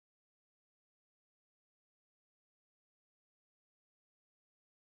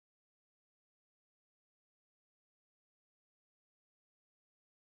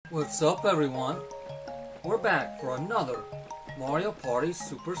What's up, everyone? We're back for another Mario Party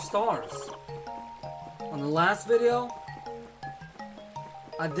Superstars. On the last video,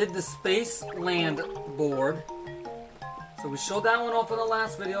 I did the Space Land board. So we showed that one off in the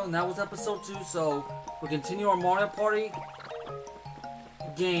last video, and that was episode 2. So we continue our Mario Party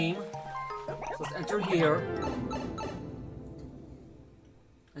game. So let's enter here.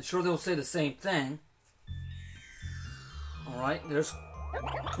 I'm sure they'll say the same thing. Alright, there's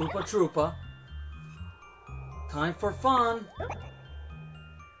Koopa Troopa. Time for fun.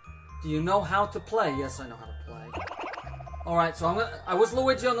 Do you know how to play? Yes, I know how to play. Alright, so I was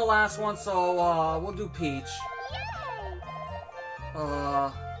Luigi on the last one, so we'll do Peach.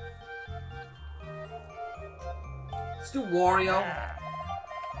 Let's do Wario.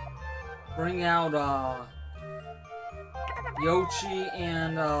 Bring out Yoshi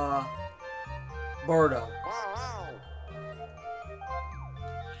and Birdo.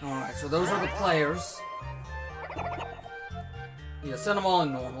 Alright, so those are the players. Yeah, send them all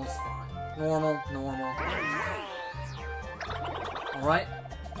in normal, it's fine. Normal. Alright.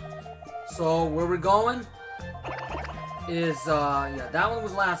 So, where we're going is, yeah, that one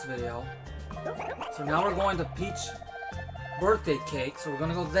was last video. So now we're going to Peach birthday cake, so we're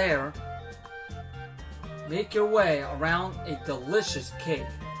gonna go there. Make your way around a delicious cake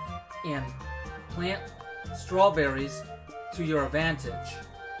and plant strawberries to your advantage.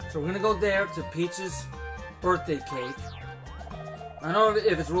 So we're gonna go there to Peach's birthday cake. I don't know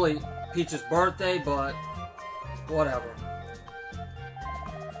if it's really Peach's birthday, but whatever.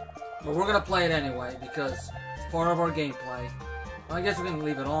 But we're gonna play it anyway because it's part of our gameplay. Well, I guess we're gonna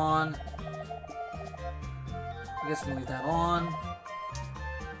leave it on. I guess we're gonna leave that on.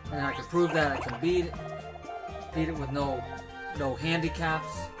 And I can prove that I can beat it with no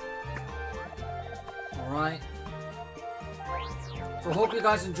handicaps. Alright. So I hope you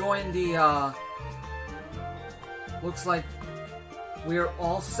guys enjoying the, looks like we're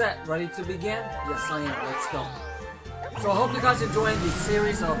all set, ready to begin? Yes, I am. Let's go. So I hope you guys enjoying the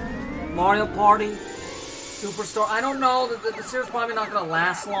series of Mario Party Superstar. I don't know, the series is probably not going to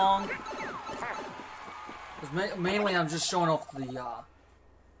last long. Because mainly I'm just showing off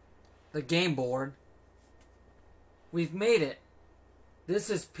the game board. We've made it.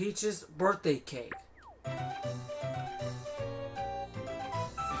 This is Peach's birthday cake.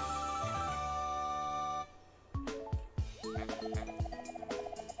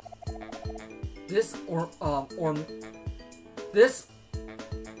 This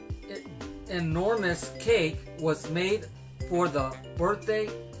enormous cake was made for the birthday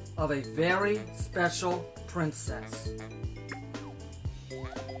of a very special princess.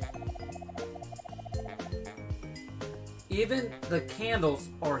 Even the candles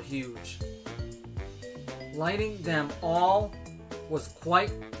are huge. Lighting them all was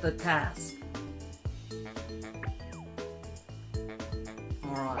quite the task.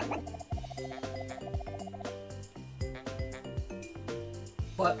 Alright.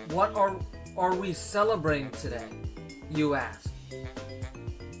 But what are we celebrating today, you ask?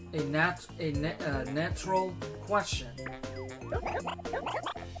 A natural question.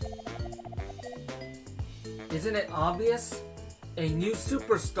 Isn't it obvious? A new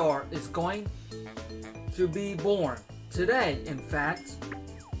superstar is going to be born today, in fact.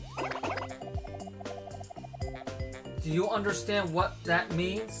 Do you understand what that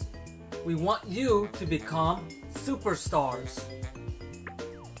means? We want you to become superstars.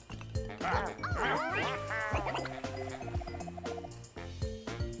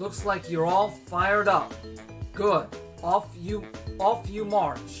 Looks like you're all fired up. Good. Off you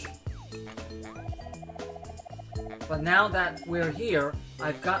march. But now that we're here,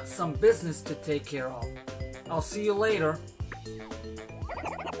 I've got some business to take care of. I'll see you later.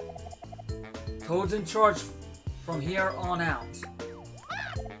 Toad's in charge from here on out.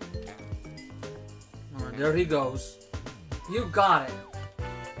 Alright, there he goes. You got it.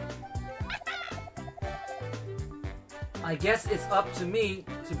 I guess it's up to me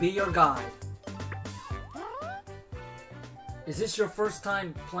to be your guide. Is this your first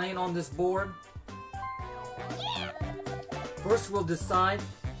time playing on this board? First we'll decide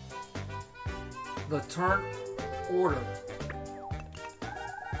the turn order.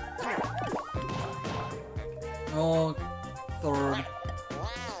 Oh, third.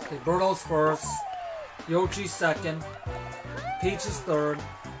 Okay, Birdo's first. Yoshi second. Peach is third.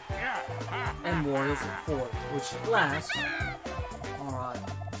 And Wario's fourth, which last. Alright.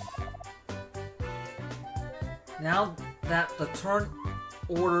 Now that the turn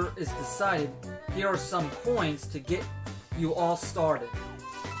order is decided, here are some coins to get you all started.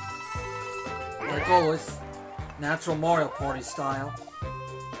 Like always, natural Mario Party style.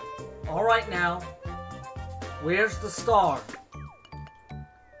 Alright now. Where's the star?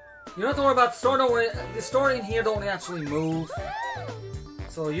 You don't have to worry about the star. The star in here don't actually move.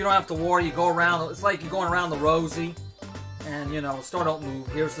 So you don't have to worry. You go around. It's like you're going around the rosy. And, you know, the star don't move.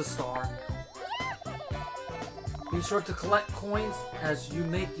 Here's the star. Be sure to collect coins as you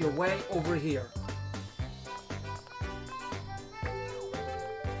make your way over here.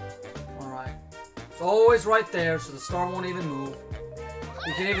 Alright. It's always right there, so the star won't even move.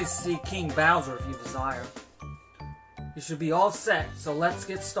 You can even see King Bowser if you desire. You should be all set, so let's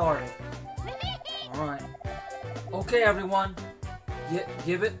get started. Alright. Okay, everyone.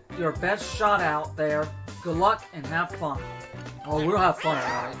 Give it your best shot out there. Good luck and have fun. Oh, we'll have fun,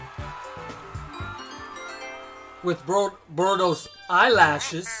 alright. With Birdo's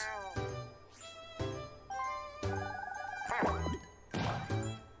eyelashes.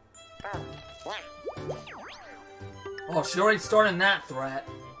 Oh, she already started that threat.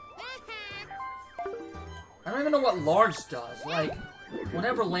 I don't even know what large does. Like,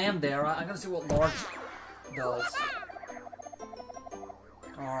 whenever land there, I gotta see what large does.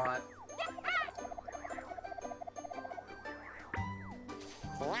 Alright.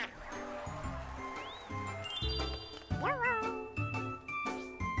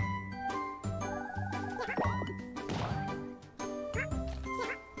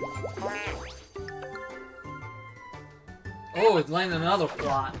 Oh, it landed another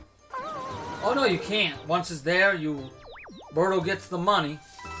plot. Oh no, you can't. Once it's there, Birdo gets the money.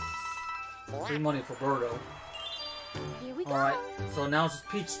 Free money for Birdo. Here we go. Alright, so now it's just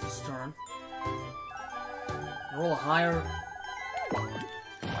Peach's turn. Roll a higher.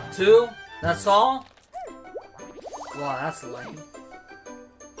 2? That's all? Wow, that's lame.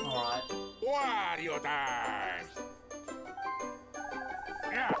 Alright. Wario time!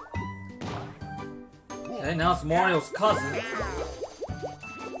 Okay, now it's Mario's cousin.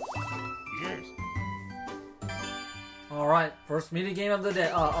 Yes. Alright, first minigame of the day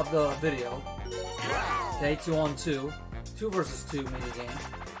of the video. Okay, 2 on 2. 2 versus 2 minigame.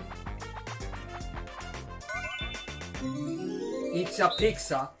 Pizza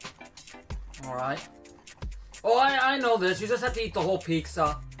pizza. Alright. Oh, I know this. You just have to eat the whole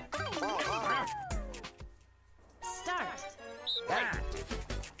pizza. Start.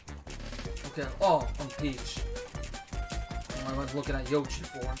 Okay. Oh, I'm Peach. I was looking at Yoshi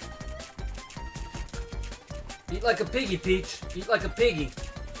for. Eat like a piggy, Peach. Eat like a piggy.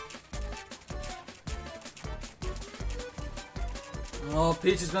 Oh,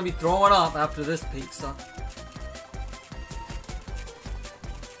 Peach is gonna be throwing up after this pizza.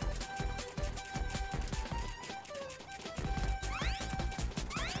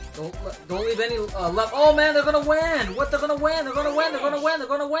 Don't leave any left. Oh man, they're gonna win! What? They're gonna win! They're gonna win! They're gonna win! They're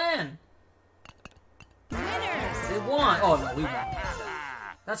gonna win! Winners. They won! Oh no, we won.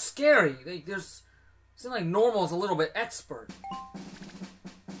 That's scary. There's. It seems like normal is a little bit expert.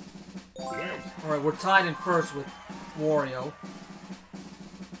 Alright, we're tied in first with Wario.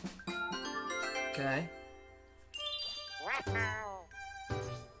 Okay.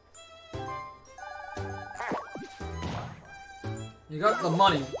 You got the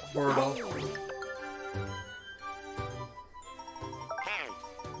money, Birdo.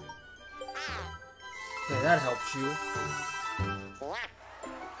 Okay, that helps you.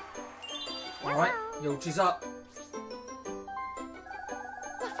 Alright, Yoshi's up.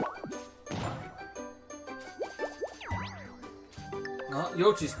 Oh,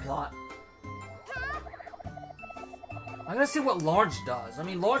 Yoshi's plot. I gotta see what large does. I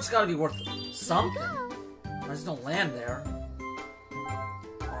mean, large's gotta be worth something. I just don't land there.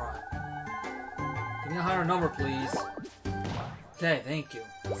 Alright. Give me a higher number, please. Okay, thank you.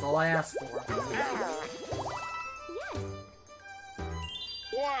 That's all I asked for.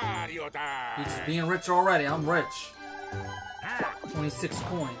 Wario time! He's just being rich already. I'm rich. 26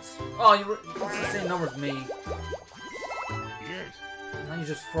 coins. Oh, it's the same number as me. Yes. Now you're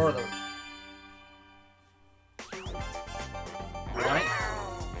just further. Alright.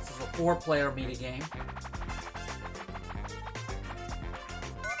 This is a 4-player minigame.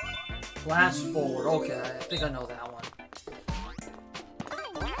 Flash forward. Okay, I think I know that one.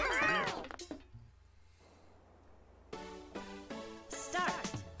 Start.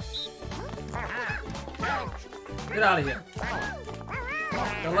 Get out of here.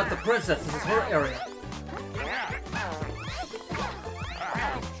 Don't let the princess. This is her area.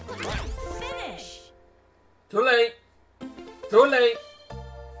 Finish. Too late. Too late.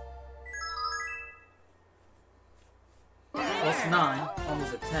 Plus 9.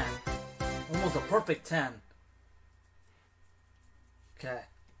 Almost a 10. Almost a perfect 10. Okay.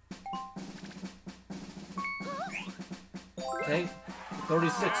 Okay.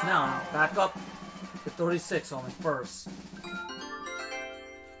 36 now. Back up to 36 only first.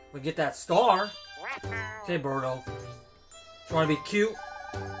 We get that star. Okay, Birdo. Trying to be cute.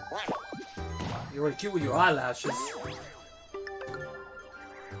 You're really cute with your eyelashes.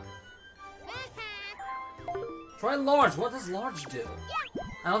 Try large. What does large do?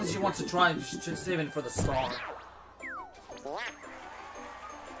 I don't think she wants to try. She's saving it for the star.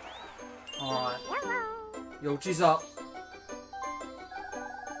 Alright. Yochi's up.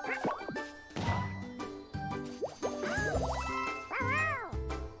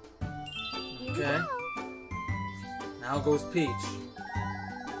 Okay. Now goes Peach.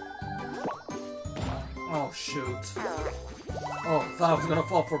 Oh, shoot. Oh, I thought I was gonna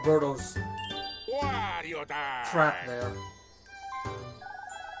fall for Birdo's Wario time. trap there.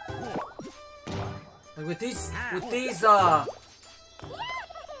 Like with these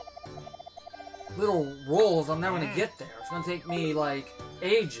little rolls, I'm never gonna get there. It's gonna take me like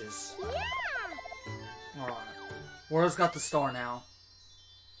ages. Alright. Wario's got the star now.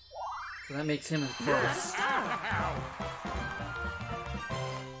 So that makes him in first.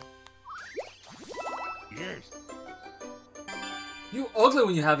 Yes. You ugly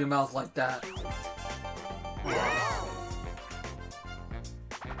when you have your mouth like that.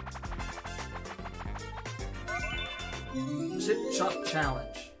 Chip Chop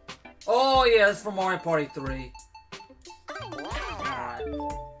Challenge. Oh yeah, that's for Mario Party 3. Alright.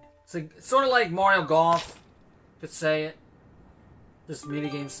 So it's sort of like Mario Golf, could say it. Just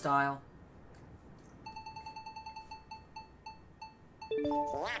minigame style.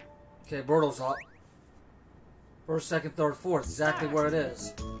 Okay, Birdo's up. First, second, third, fourth. Exactly where it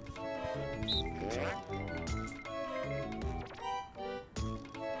is.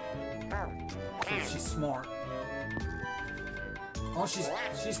 Okay, she's smart. Oh,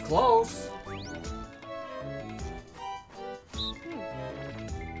 she's close.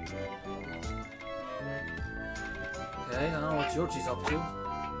 Okay, I don't know what Yochi's up to.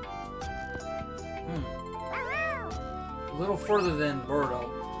 A little further than Birdo.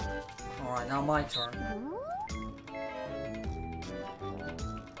 Alright, now my turn.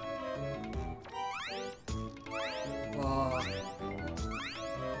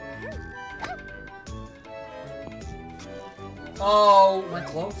 Oh, went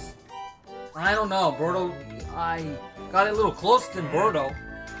close? I don't know, Birdo. I got it a little close than Birdo.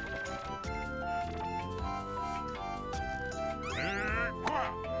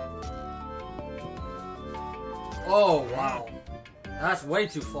 Oh, wow. That's way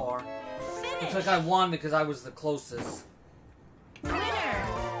too far. Looks like I won because I was the closest. Winner.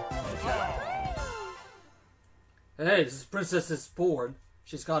 Hey, this is Princess's board.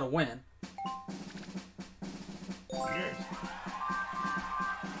 She's got to win. Yes.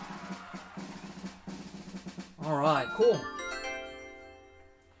 Alright, cool.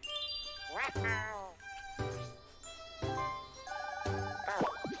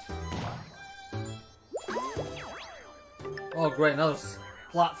 Oh, great. Another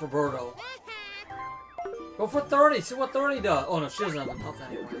plot for Birdo. Go for 30. See what 30 does. Oh, no, she doesn't have enough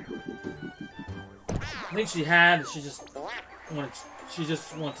anyway. I think she had. She just wanted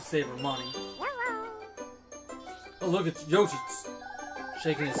to save her money. Oh, look at Yoshi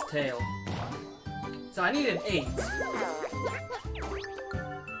shaking his tail. So I need an 8.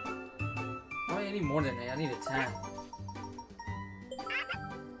 I need more than 8. I need a 10.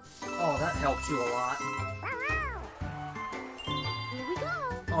 Oh, that helps you a lot. Here we go.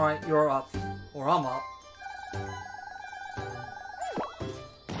 Alright, you're up. Or I'm up.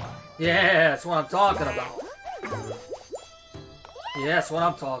 Yeah, that's what I'm talking about. Yeah, that's what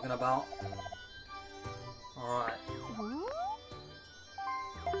I'm talking about. Alright.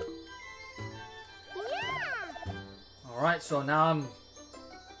 Alright, so now I'm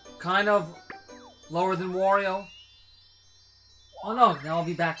kind of lower than Wario. Oh no, now I'll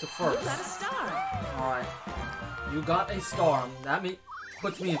be back to You first. got a star. Alright. You got a star. That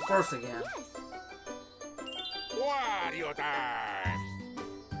puts me in first again. Wario time.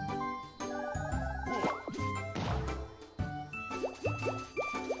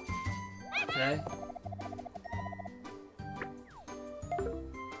 Okay.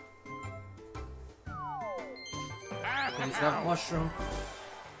 Okay, he's got a mushroom.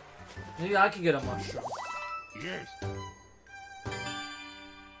 Maybe I could get a mushroom. Yes.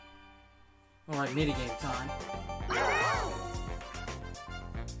 Alright, minigame time.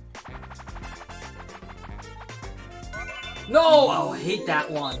 No! Oh, I hate that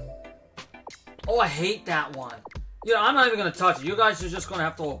one. Oh, I hate that one. Yeah, I'm not even gonna touch it. You guys are just gonna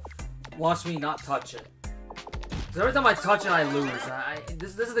have to watch me not touch it. Because every time I touch it, I lose.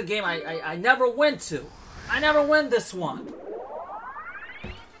 This is the game I never win to. I never win this one.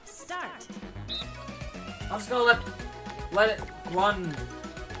 I'm just gonna let it run,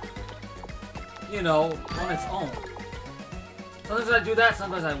 you know, on its own. Sometimes I do that,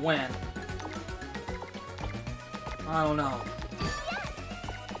 sometimes I win. I don't know.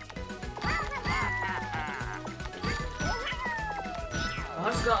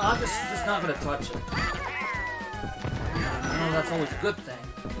 I'm just not gonna touch it. I know that's always a good thing.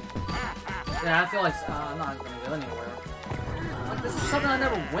 Yeah, I feel like I'm not gonna get anywhere. Like, this is something I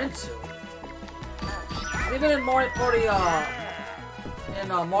never went to. Even in Mario Party,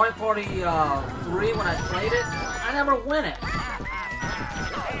 Mario Party 3 when I played it, I never win it.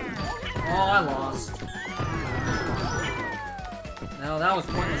 Oh, I lost. No, that was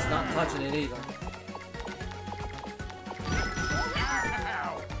pointless not touching it either.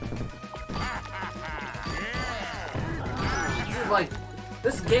 Like,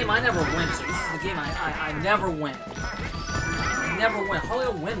 this game I never win to. This is the game I never win. I never win. How do I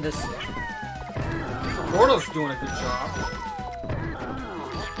win this year? Birdo's doing a good job.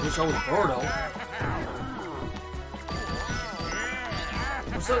 Wish I was Birdo.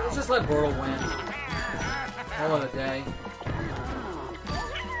 Let's just let Birdo win. Call it a day.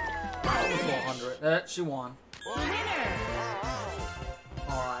 Almost 100. She won.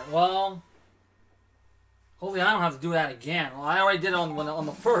 Alright, well... hopefully I don't have to do that again. Well, I already did it on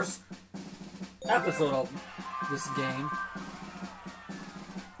the first episode of this game.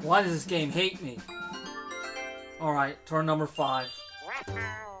 Why does this game hate me? Alright, turn number 5.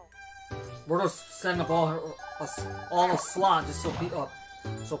 Birdo's setting up all the slot just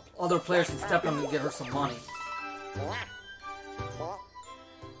so other players can step in and get her some money.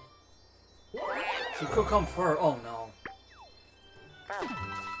 She could come first. Oh no.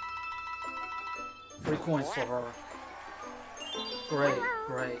 3 coins for her. Great,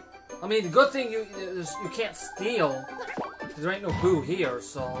 great. I mean, the good thing you can't steal, because there ain't no boo here,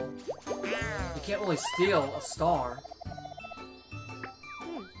 so you can't really steal a star.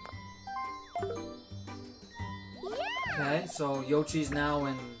 Okay, so Yochi's now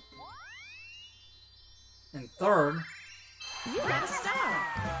in 3rd. You got a star.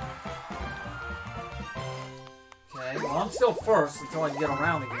 Okay, well I'm still first until I can get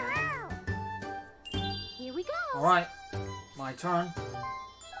around again. Here we go. Alright, my turn.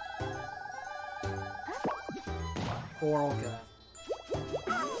 4, okay.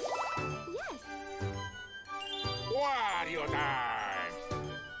 Yes. Wario time!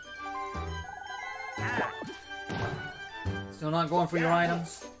 Still not going for your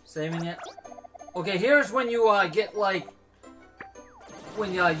items? Saving it? Okay, here's when you get like...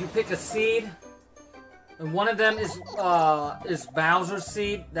 when you pick a seed. And one of them is Bowser's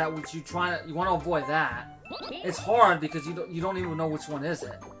seed, that which you want to avoid that. It's hard because you don't even know which one is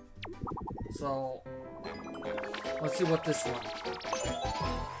it. So let's see what this one.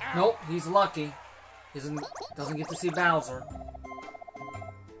 Nope, he's lucky. He doesn't get to see Bowser.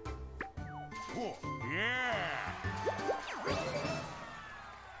 Yeah!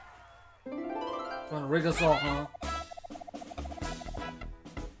 Trying to rig us all, huh?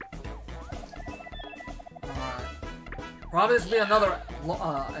 Probably this will be another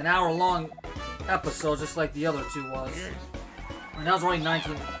an hour-long episode, just like the other 2 was. And that was only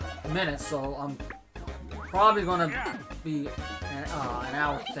 19 minutes, so I'm probably gonna be an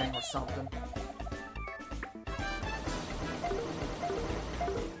hour thing or something.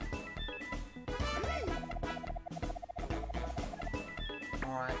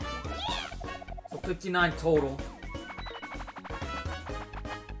 Alright. So 59 total.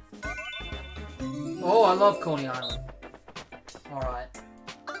 Oh, I love Coney Island. Alright.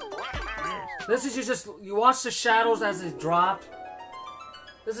 This is you watch the shadows as it drop.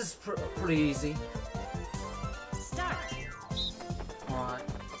 This is pretty easy. Start. Alright.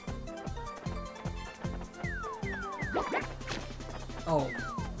 Oh.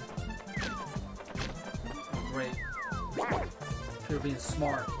 Great. You're being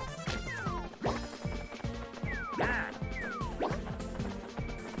smart.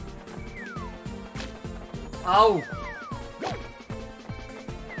 Oh!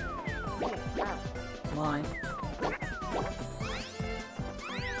 Mine.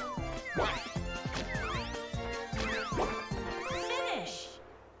 Finish.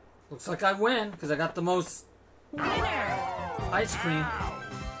 Looks like I win, because I got the most Winner. ice cream.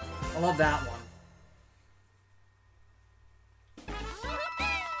 I love that one.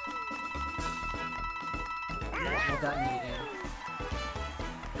 Love that minigame.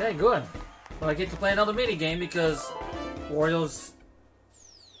 Okay, good. But I get to play another minigame because Wario's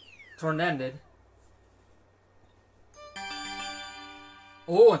turn ended.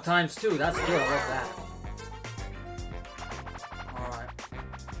 Oh, and ×2. That's good. I love that. Alright.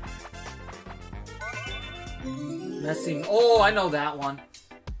 Messing. Oh, I know that one.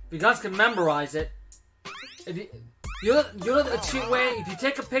 If you guys can memorize it. If you know a cheat way? If you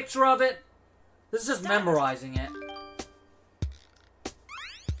take a picture of it, this is just memorizing it.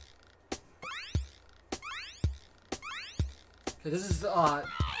 Okay, this is, okay.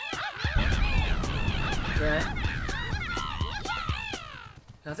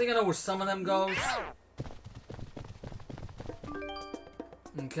 I think I know where some of them goes.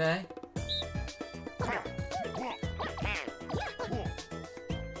 Okay.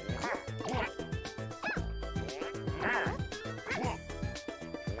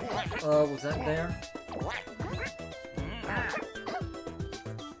 Was that there?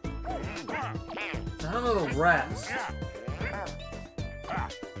 I don't know the rest.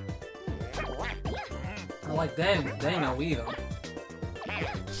 I like them. They know either.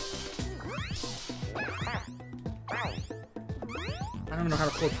 I don't even know how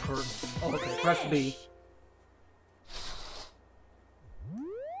to close curtains. Oh, okay. Press B.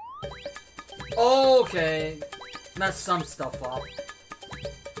 Okay. Mess some stuff up.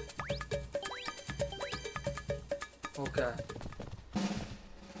 Okay.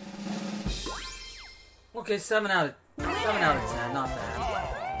 Okay, 7 out of 10, not bad.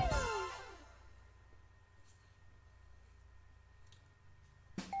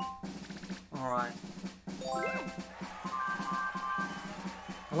 Alright.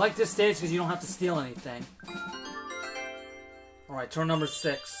 I like this stage because you don't have to steal anything. Alright, turn number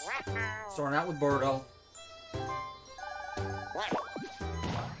 6. Starting out with Birdo.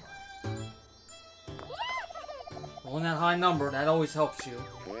 Rolling that high number, that always helps you.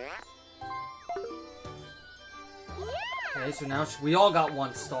 Okay, so now we all got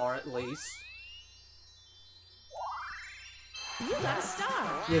 1 star at least. You got a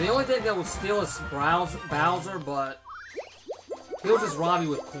star. Yeah, the only thing that will steal is Bowser, but he'll just rob you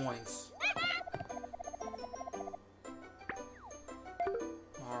with coins.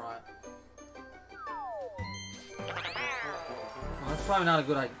 Alright. Well, that's probably not a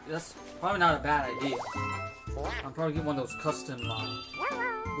good idea. That's probably not a bad idea. I'll probably get one of those custom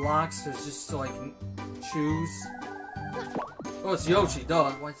blocks just so I can choose. Oh, it's Yoshi, duh.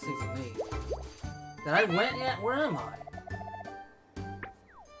 Why is it me? Did I win yet? Where am I?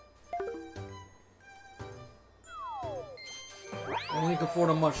 Only can afford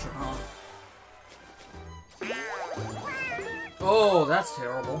a mushroom, huh? Oh, that's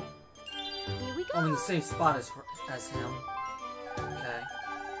terrible. Here we go. I'm in the same spot as him. Okay.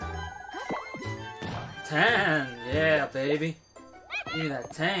 10! Yeah, baby. Give me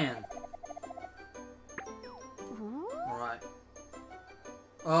that 10. Alright.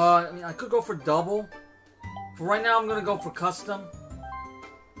 I mean, I could go for double. For right now, I'm gonna go for custom.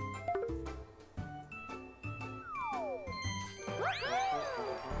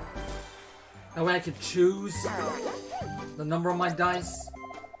 That way I can choose the number of my dice.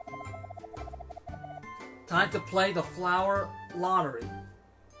 Time to play the flower lottery.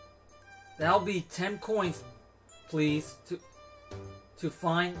 That'll be 10 coins, please, to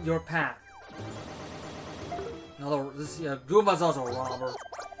find your path. In other words, Goomba's also a robber.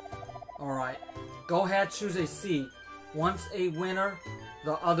 Alright. Go ahead, choose a seat. Once a winner,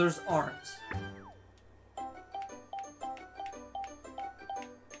 the others aren't.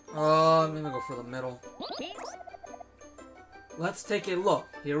 I'm gonna go for the middle. Let's take a look.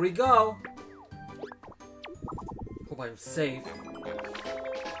 Here we go. Hope I'm safe.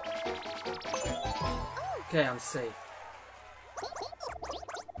 Okay, I'm safe.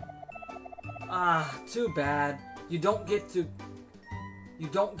 Ah, too bad. You don't get to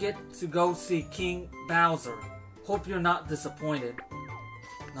go see King Bowser. Hope you're not disappointed.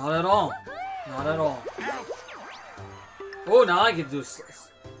 Not at all. Not at all. Oh, now I can do this.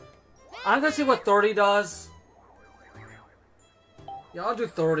 I'm gonna see what 30 does. Yeah, I'll do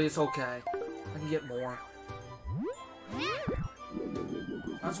 30, it's okay. I can get more.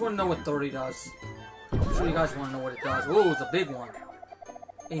 I just want to know what 30 does. I'm sure you guys want to know what it does. Ooh, it's a big one.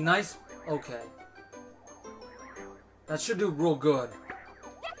 A nice... Okay. That should do real good.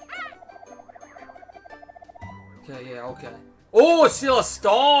 Okay, yeah, okay. Oh, steal a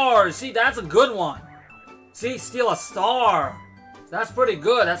star! See, that's a good one. See, steal a star. That's pretty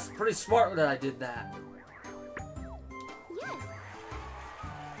good. That's pretty smart that I did that.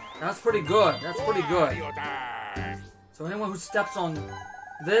 That's pretty good. That's pretty good. So anyone who steps on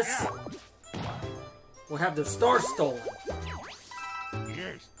this will have their star stolen.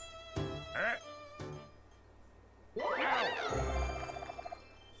 Yes.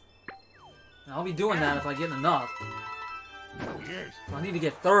 I'll be doing that if I get enough. Yes. So I need to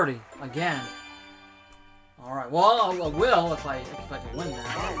get 30 again. Alright, well, I will if I can win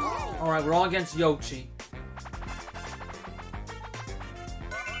that. Alright, we're all against Yoshi.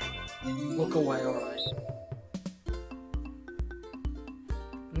 Look away, alright.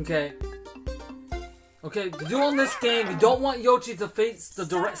 Okay. Okay, to do on this game, you don't want Yoshi to face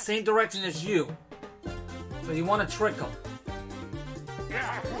the same direction as you. So you want to trick him.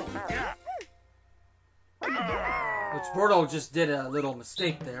 Which Birdo just did a little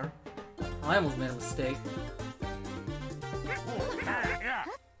mistake there. I almost made a mistake.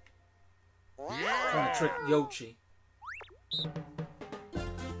 Trying to trick Yoshi.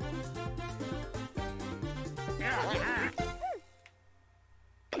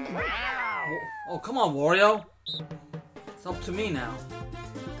 Oh, come on, Wario. It's up to me now.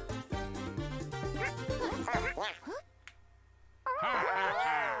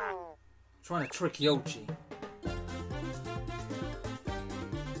 Trying to trick Yoshi.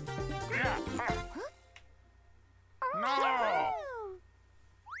 No!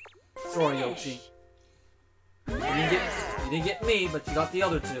 Sorry, Yoshi. You didn't get me, but you got the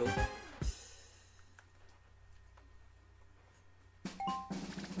other two.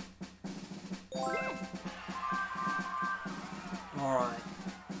 Alright.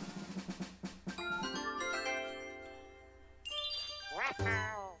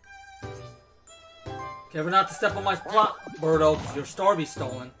 Careful not to step on my plot, Birdo, because your star be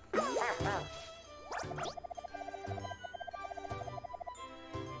stolen.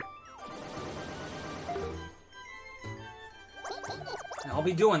 And I'll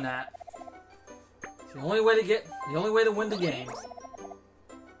be doing that. It's the only way to win the game.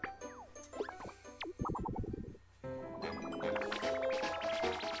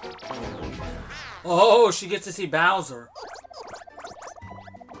 Oh, she gets to see Bowser.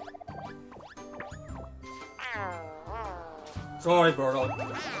 Sorry, Birdo.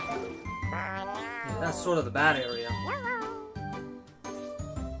 Yeah, that's sort of the bad area.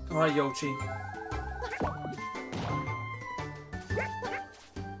 Alright, Yoshi.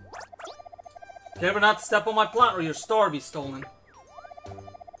 Careful not to step on my plot or your star be stolen.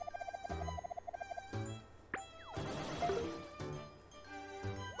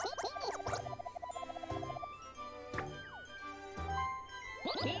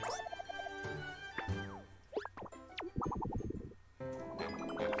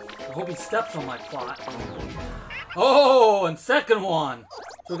 I hope he steps on my plot. Oh, and second one.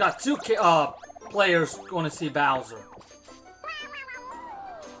 So we got two players going to see Bowser.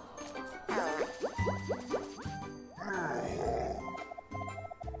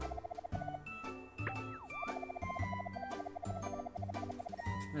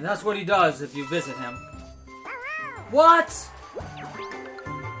 And that's what he does if you visit him. What?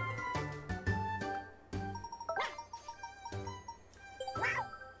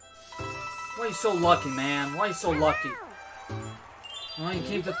 Why are you so lucky, man? Why are you so lucky? Well, you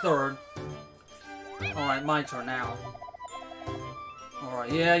came to third. Alright, my turn now.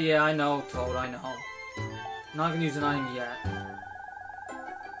 Alright, yeah, I know, Toad, I know. I'm not gonna use an item yet.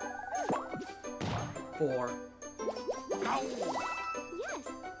 4.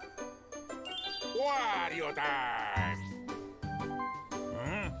 Wario time!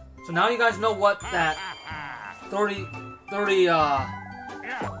 So now you guys know what that 30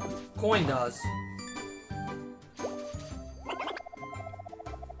 coin does.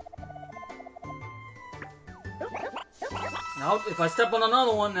 Now, if I step on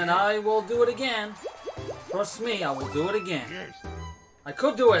another one, then I will do it again. Trust me, I will do it again. I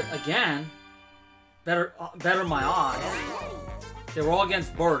could do it again. Better my odds. They were all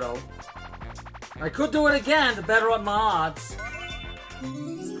against Birdo. I could do it again to better up my odds.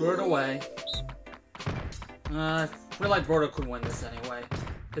 Screw it away. I feel like Birdo could win this anyway.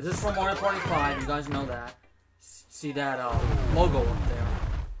 Because this is from Mario Party 5, you guys know that. See that logo up there.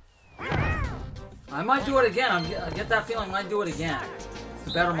 I might do it again, I get that feeling I might do it again.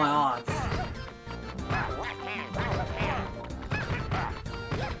 To better my odds.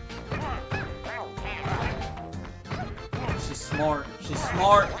 She's smart. She's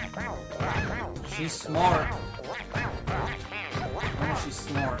smart. She's smart. Oh, she's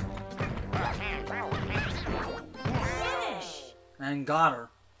smart. Finish. And got her.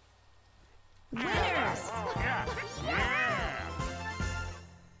 Winners.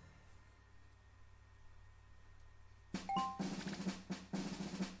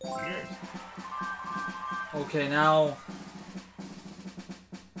 Okay, now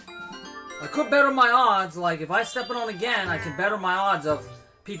I could better my odds. Like if I step it on again, I can better my odds of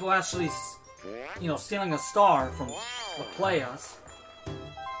people actually, you know, stealing a star from the play us.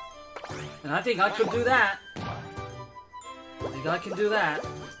 And I think I could do that. I think I can do that.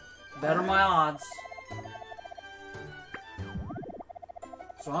 Better my odds.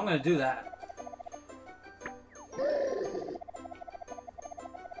 So I'm gonna do that.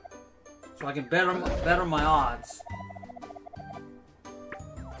 So I can better my odds.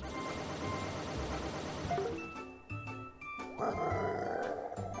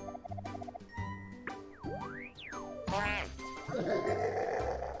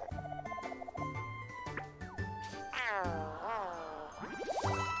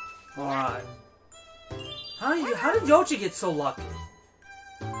 Alright. How did Yoshi get so lucky?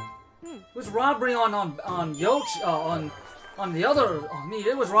 It was robbery on Yoshi on the other on me.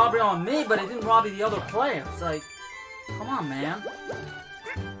 It was robbery on me, but it didn't rob the other players. Like, come on, man.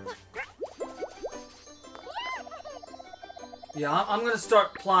 Yeah, I'm gonna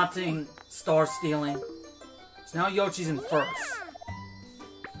start plotting star stealing. So now Yoshi's in first.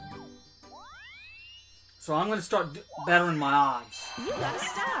 So I'm gonna start bettering my odds. You got a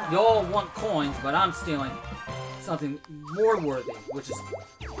star. Y'all want coins, but I'm stealing something more worthy, which is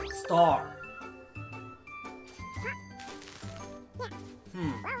star.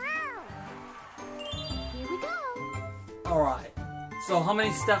 Here we go. Alright. So how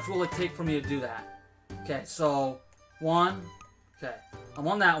many steps will it take for me to do that? Okay, so 1. Okay. I'm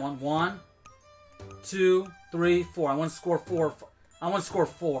on that one. 1, 2, 3, 4. I want to score 4. I want to score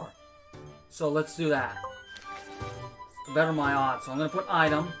 4. So let's do that. To better my odds. So I'm going to put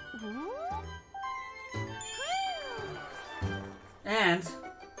item. And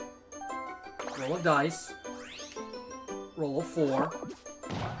roll a dice. Roll a 4.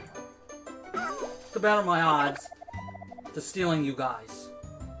 To better my odds to stealing you guys.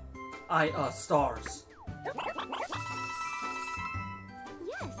 Stars. Yes.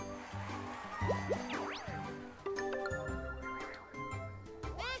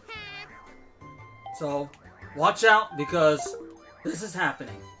 So, watch out because this is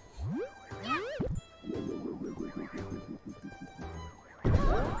happening.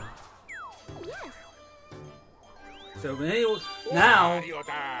 So now,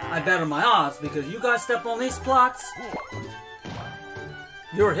 I better my odds because you guys step on these plots,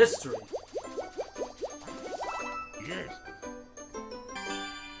 you're history. Yes.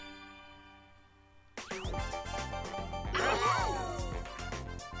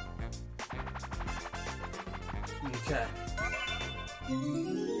 Okay.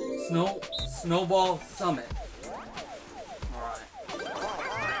 Snowball Summit. Alright.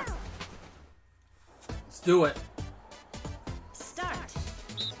 Let's do it. Start.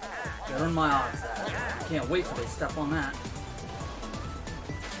 Better than my odds. I can't wait till they step on that.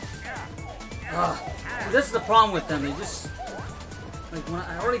 This is the problem with them. They just like when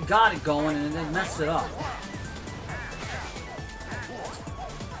I already got it going and they mess it up.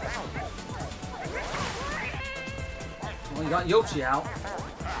 Well, you got Yoshi out.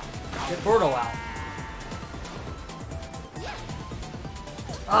 Get Birdo out.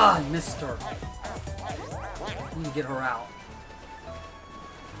 I missed her. Need to get her out.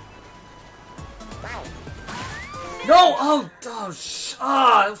 No! Oh,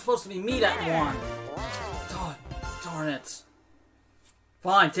 it was supposed to be me that won. Oh, darn it.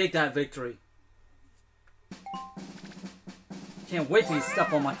 Fine, take that victory. Can't wait till you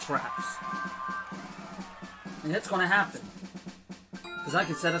step on my traps. And it's gonna happen. Because I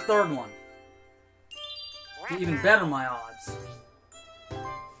can set a third one. To even better my odds.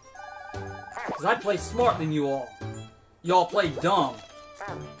 Because I play smart than you all. Y'all play dumb.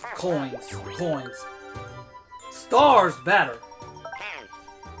 Coins. Stars better.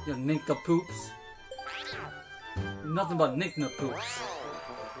 You nincompoops. Nothing but nincompoops.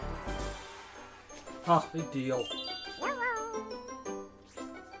 Huh, big deal.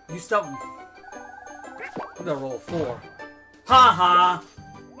 You stop. You gotta roll a 4. Ha ha!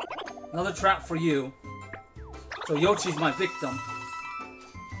 Another trap for you. So Yoshi's my victim.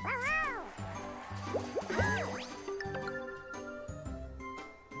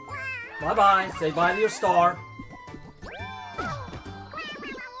 Bye bye. Say bye to your star.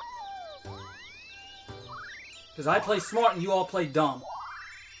 Because I play smart and you all play dumb.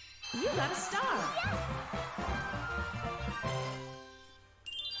 You got a star.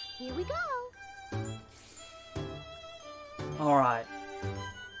 Here we go. Alright.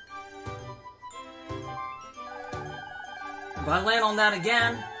 If I land on that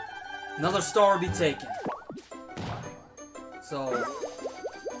again, another star will be taken. So,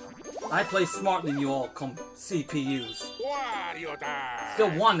 I play smart than you all come CPUs. Wario time.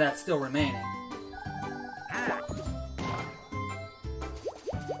 Still one that's still remaining.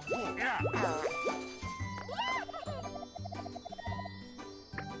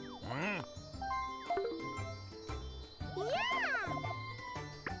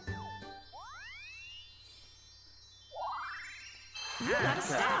 You got a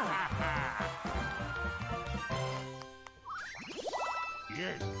star.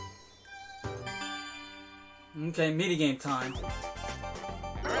 Yes. Okay, minigame time.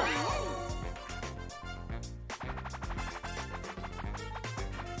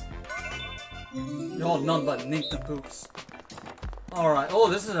 You're all none but nincompoops. Alright, oh,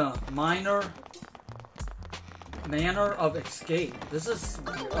 this is a manner of escape. This is,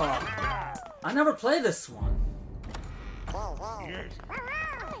 I never played this one.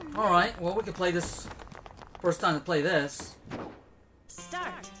 Alright, well, we can play this. First time to play this.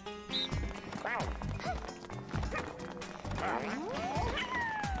 Start. I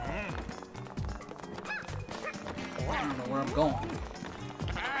don't know where I'm going.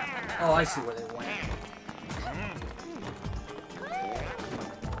 Oh, I see where they went.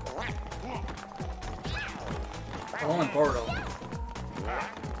 Oh, and Birdo.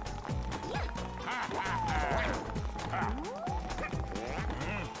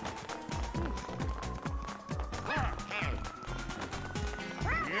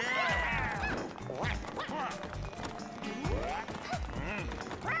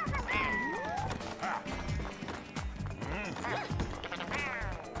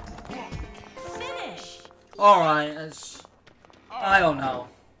 Finish. Alright, I don't know.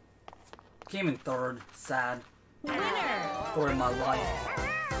 Came in third. Sad. Winner. Story of my life.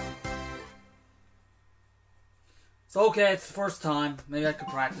 It's okay, it's the first time. Maybe I could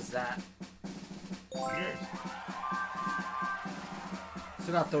practice that.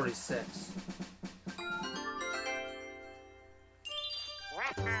 Still got 36.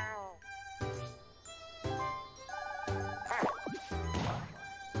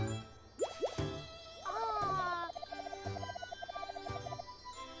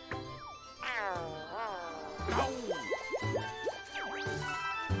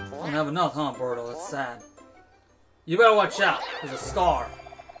 Don't have enough, huh, Birdo? That's sad. You better watch out. There's a star.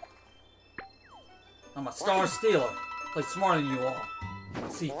 I'm a star stealer. Play smarter than you all.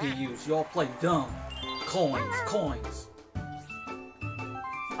 CPUs. You all play dumb. Coins. Coins.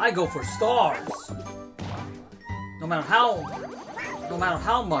 I go for stars. No matter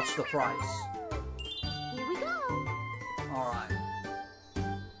how much the price. Here we go. Alright.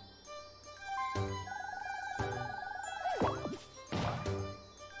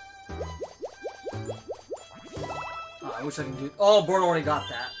 I wish I could do. Oh, Bird already got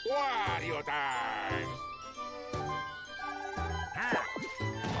that. Wario time!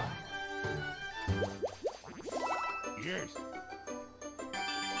 Yes.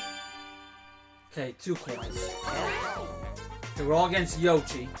 Okay, 2 coins. Okay, we're all against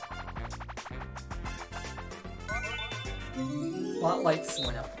Yoshi. Spotlight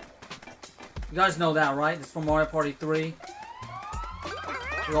Swim. You guys know that, right? It's from Mario Party 3.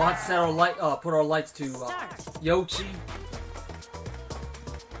 We all have to set our light, put our lights to Yoshi.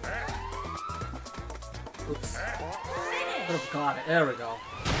 Oops. Could have got it. There we go.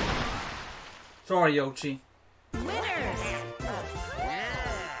 Sorry, Yoshi. Winners.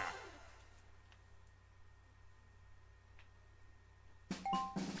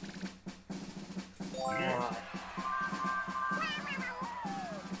 Alright.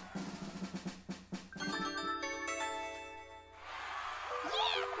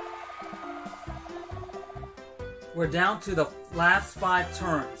 We're down to the last 5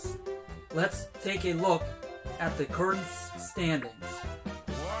 turns. Let's take a look at the current standings.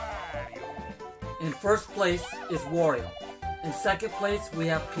 In first place is Wario. In second place we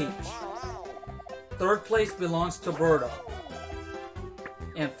have Peach. Third place belongs to Birdo.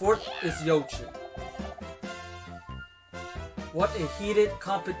 And fourth is Yoshi. What a heated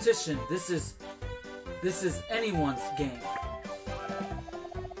competition. This is anyone's game.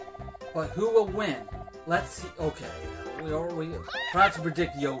 But who will win? Let's see. Okay, we perhaps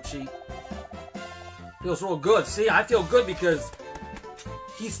predict Yoshi. Feels real good. See, I feel good because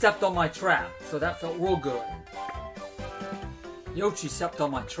he stepped on my trap, so that felt real good. Yoshi stepped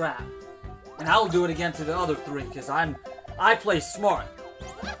on my trap, and I'll do it again to the other 3 because I play smart.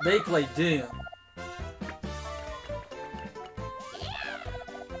 They play dumb.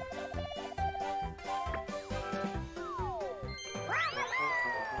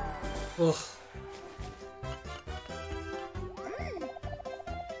 Ugh.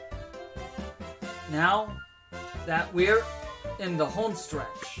 Now that we're in the home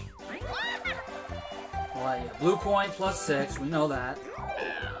stretch. Alright, yeah, blue coin plus 6, we know that.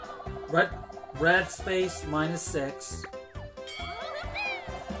 Red space minus 6.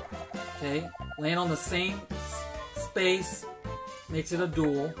 Okay, land on the same space makes it a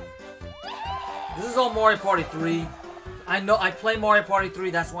duel. This is all Mario Party 3. I play Mario Party 3,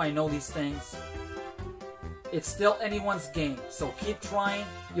 that's why I know these things. It's still anyone's game, so keep trying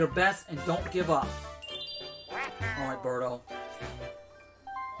your best and don't give up. Alright, Birdo.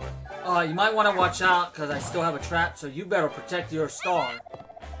 You might want to watch out because I still have a trap, so you better protect your star.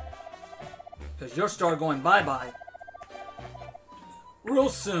 Because your star going bye-bye real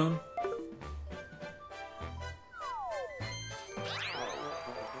soon.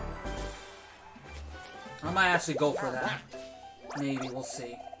 I might actually go for that. Maybe, we'll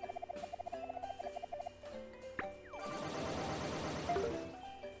see.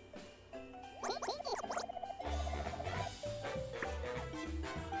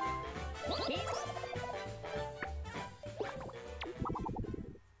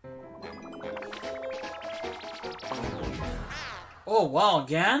 Oh, wow,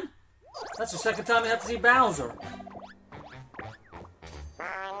 again? That's the second time I have to see Bowser.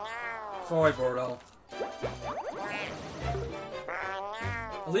 Sorry, Birdo.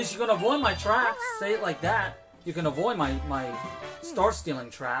 At least you're gonna avoid my traps. Say it like that. You can avoid my star-stealing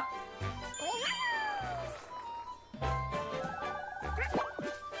trap.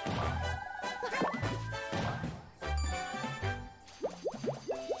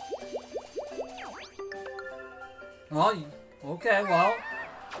 Oh, okay, well.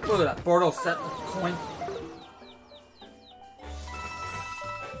 Look at that. Birdo set the coin.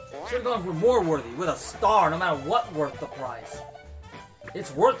 Should've gone for more worthy, with a star, no matter what worth the price.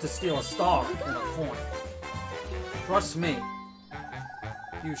 It's worth to steal a star and a coin. Trust me.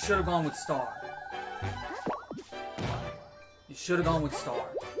 You should have gone with star. You should have gone with star.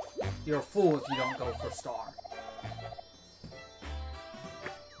 You're a fool if you don't go for star.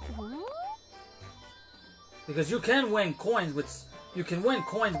 Because you can win coins with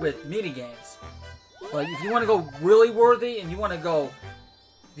mini games. Like if you want to go really worthy and you want to go,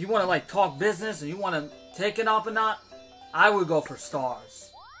 if you want to like talk business and you want to take it up a notch, I would go for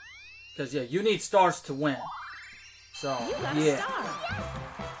stars. Because, yeah, you need stars to win. So, yeah.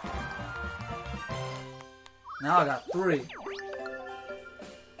 Now I got 3.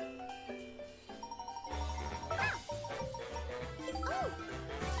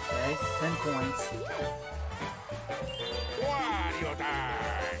 Okay, 10 points. Wario time!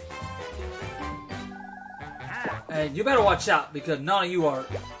 Hey, you better watch out because none of you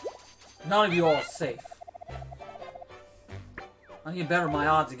are safe. I need to better my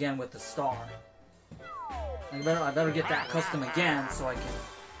odds again with the star. I better get that custom again so I can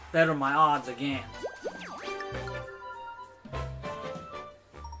better my odds again.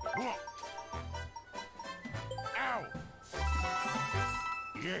 Ow!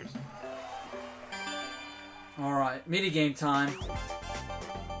 Yes. Alright, minigame time.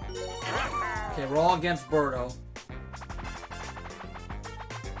 Okay, we're all against Birdo.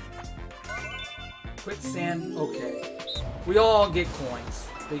 Quicksand, okay. We all get coins.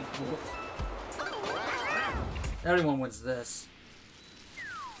 Big woof. Everyone wins this.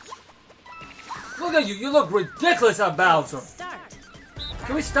 Look at you! You look ridiculous at Bowser! Start.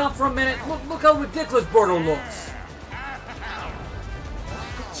 Can we stop for a minute? Look how ridiculous Birdo looks!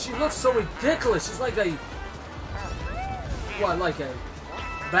 She looks so ridiculous. She's like a... What, like a...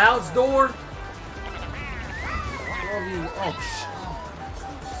 Bow's door? Oh,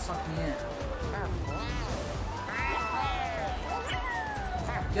 suck me in.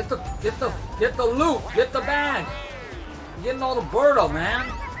 Get the loot! Get the bag! You're getting all the Birdo, man!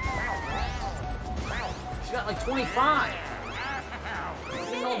 She got like 25! You're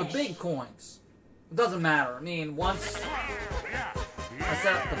getting all the big coins. It doesn't matter. I mean, once I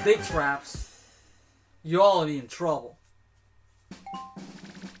set up the big traps, you're already in trouble.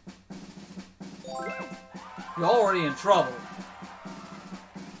 You're already in trouble.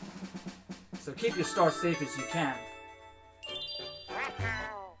 So keep your star safe as you can.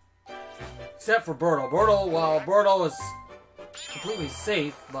 Except for Birdo. Birdo is completely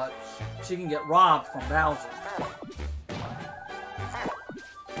safe, but she can get robbed from Bowser.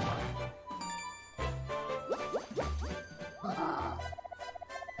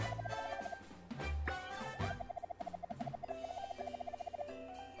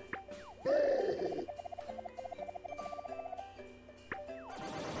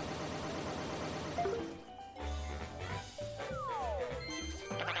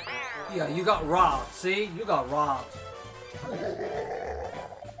 Yeah, you got robbed. See? You got robbed.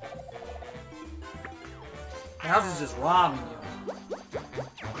 Bowser's just robbing you.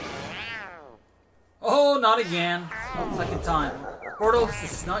 Oh, not again. Second time. Birdo, this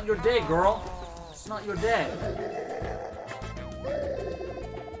is not your day, girl. It's not your day.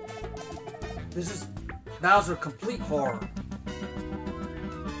 This is Bowser complete horror.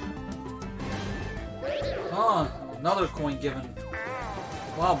 Oh, another coin given.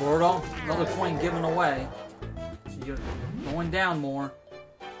 Wow, Birdo, another coin given away. So you're going down more.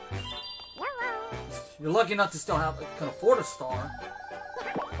 You're lucky enough to still can afford a star.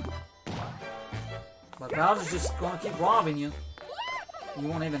 Bowser's just gonna keep robbing you. You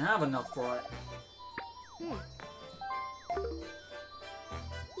won't even have enough for it.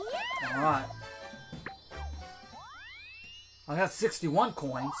 Alright. I got 61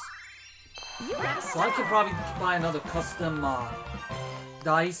 coins. So I could probably buy another custom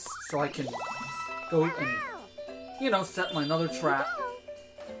dice so I can go and, you know, set my another trap.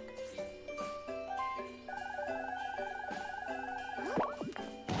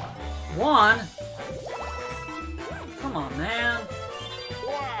 One? Come on, man.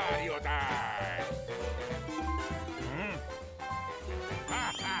 Wario time!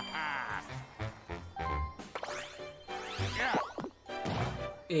 Ha ha ha! Yeah.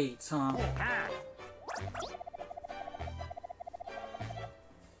 8, huh?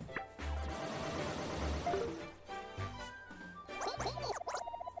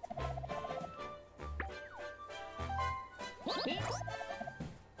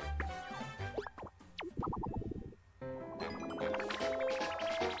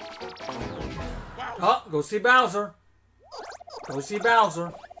 Oh, go see Bowser. Go see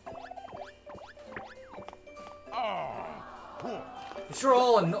Bowser. You're sure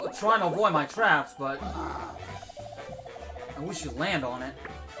all trying to avoid my traps, but I wish you'd land on it.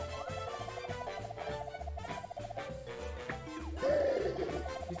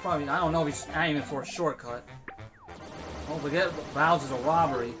 He's probably, I don't know if he's aiming for a shortcut. Don't forget, Bowser's a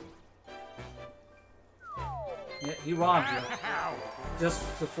robbery. Yeah, he robbed you. Just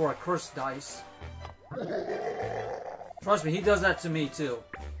for a cursed dice. Trust me, he does that to me too.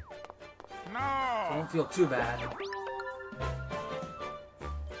 So don't feel too bad.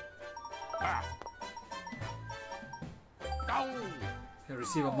 Okay,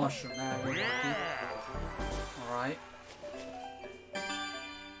 receive a mushroom. Alright.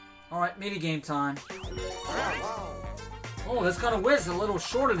 Alright, mini-game time. Oh, this kind of whiz a little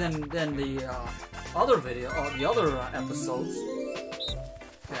shorter than the other video, the other episodes.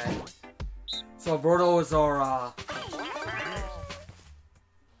 Okay. So Birdo is our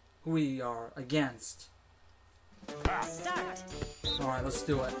who we are against. Start. Alright, let's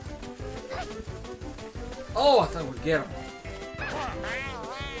do it. Oh, I thought we'd get her.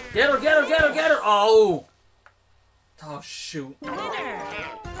 Get her, get her, get her, get her! Oh! Oh, shoot. Winner.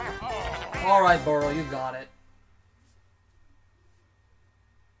 Alright, Birdo, you got it.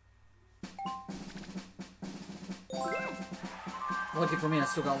 Lucky for me, I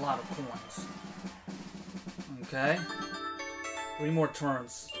still got a lot of coins. Okay. 3 more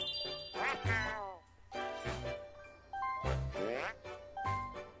turns.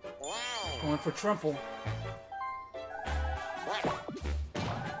 Going for triple.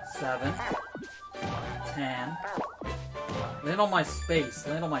 7. 10. Land on my space.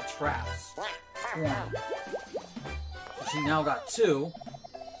 Land on my traps. 20. So she now got 2.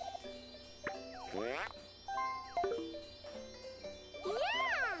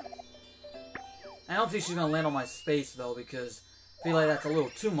 I don't think she's gonna land on my space though, because I feel like that's a little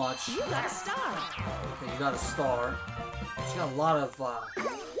too much. You got a star. Okay, you got a star. She got a lot of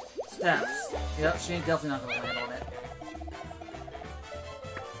steps. Yep, she ain't definitely not gonna land on it.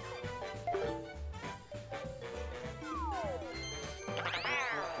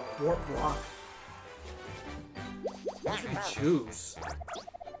 Warp block. What should we choose?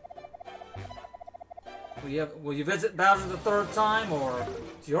 Will you visit Bowser the 3rd time, or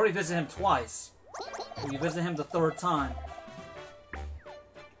did you already visit him twice? Will you visit him the 3rd time?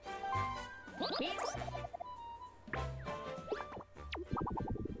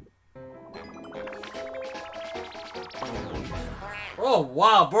 Oh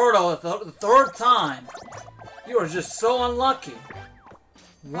wow, Birdo, the 3rd time! You are just so unlucky.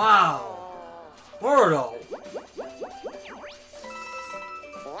 Wow. Birdo!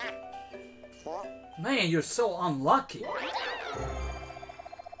 Man, you're so unlucky.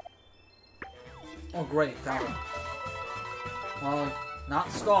 Oh great, found him. Well,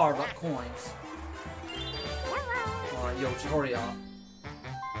 not star, but coins. Alright, Yoshi, hurry up.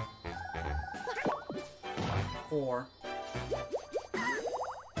 4.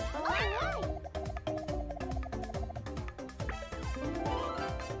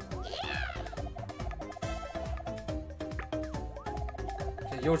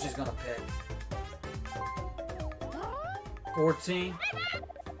 Okay, Yoshi's gonna pick. 14.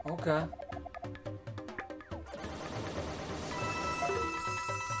 Okay.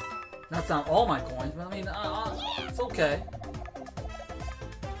 That's not all my coins, but I mean, it's okay.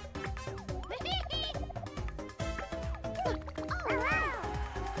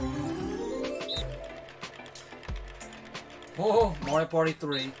 Oh, Mario Party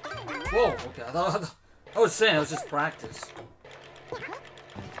 3. Whoa, okay. I was saying it was just practice.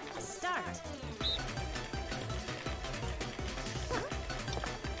 Start.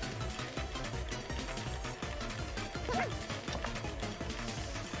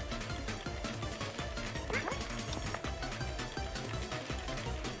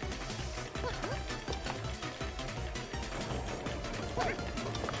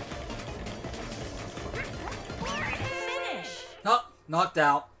 Knocked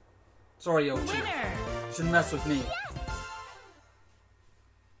out. Sorry, Yoshi. Winner. Shouldn't mess with me.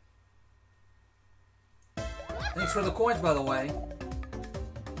 Thanks for the coins, by the way.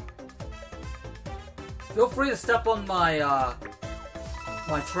 Feel free to step on my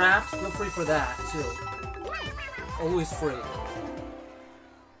my traps. Feel free for that too. Always free.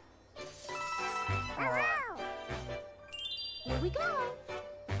 Alright. Here we go.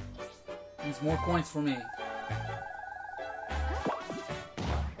 Needs more coins for me.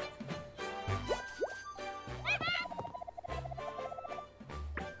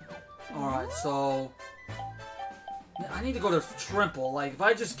 Alright, so I need to go to triple. Like, if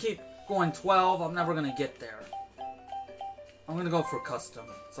I just keep going 12, I'm never gonna get there. I'm gonna go for custom.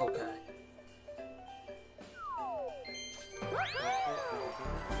 It's okay.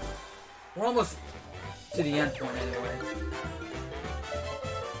 We're almost to the end point anyway.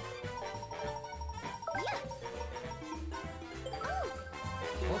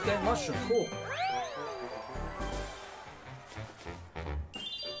 Okay, mushroom, cool.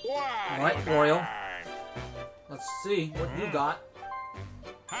 Alright, Royal. Let's see what you got.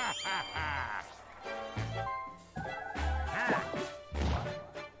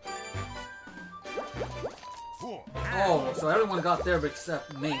 Oh, so everyone got there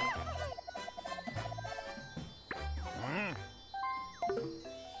except me.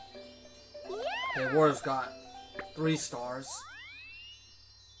 Okay, Warrior's got 3 stars.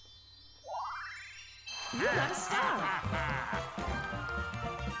 You got a star.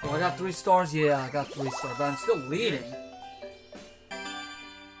 Oh, I got 3 stars? Yeah, I got 3 stars, but I'm still leading.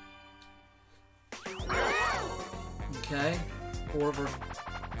 Okay,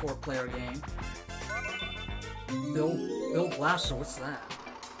 4-player game. Bill Blaster, what's that?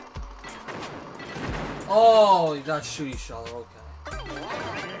 Oh, you got Shooty Shotter, okay.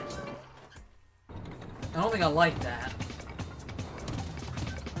 I don't think I like that.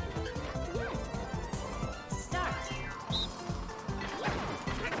 Start.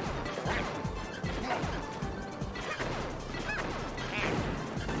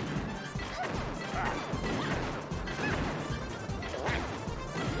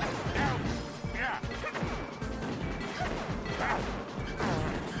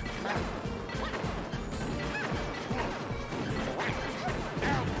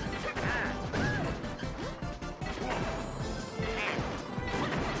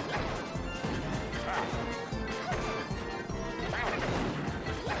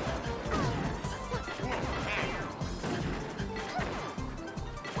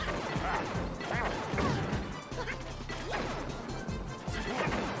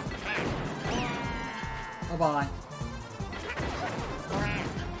 Bye-bye.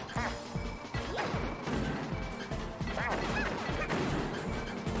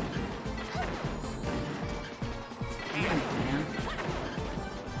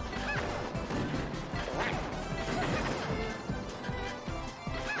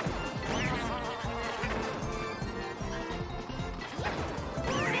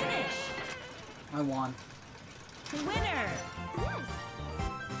 Finish. I won. Winner.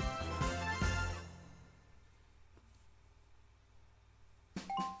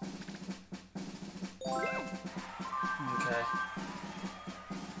 Okay.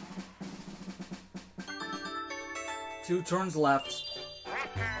 2 turns left.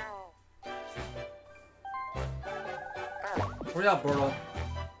 Hurry up, Birdo.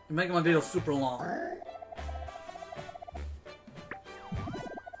 You're making my video super long.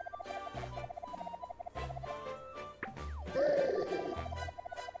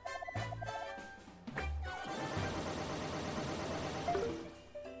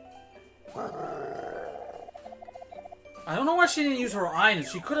 I don't know why she didn't use her items.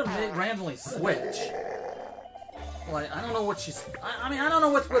 She could have made randomly switch. Like, I don't know what she's... I mean, I don't know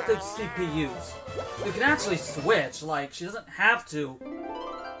what's with the CPUs. You can actually switch. Like, she doesn't have to.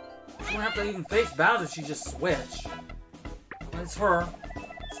 She don't have to even face Bowser. She just switch. It's her.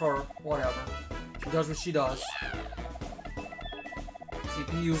 It's her. Whatever. She does what she does.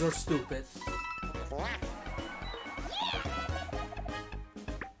 CPUs are stupid.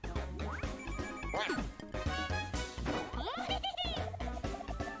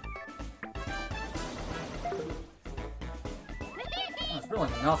 It's really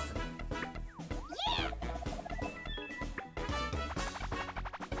nothing.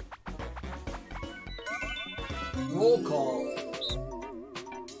 Roll call.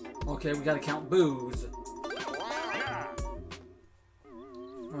 Okay, we gotta count boos.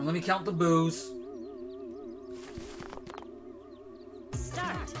 Alright, let me count the boos.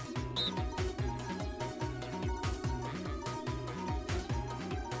 Start.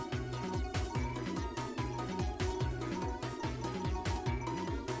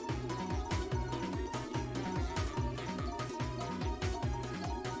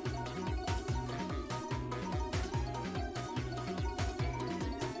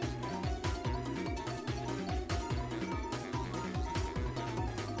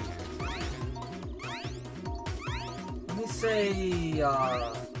 say, Finish.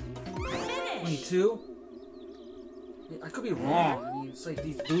 22? I could be wrong. I mean, it's like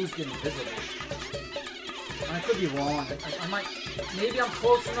these blues get invisible. I could be wrong. I might... Maybe I'm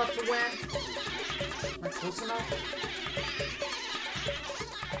close enough to win? Am I close enough?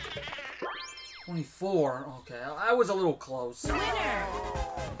 24. Okay, I was a little close. Winner.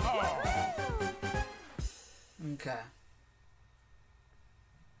 Okay.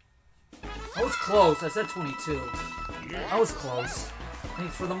 I was close. I said 22. I was close.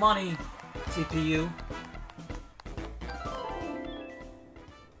 Thanks for the money, CPU.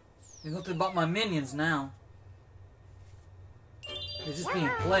 You're nothing about my minions now. They're just being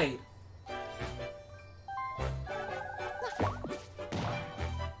played.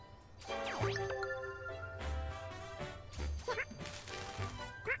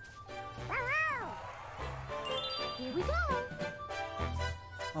 Here we go.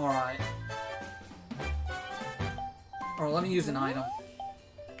 Alright. Alright, let me use an item.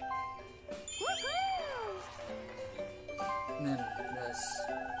 And then this.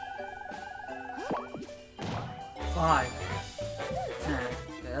 5. 10. Okay,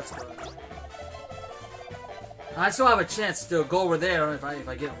 that's good. I still have a chance to go over there if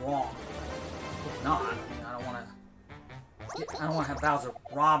I get it wrong. If not, I mean, I don't wanna have Bowser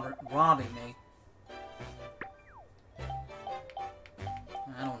robbing me.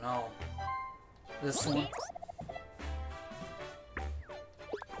 I don't know. This one.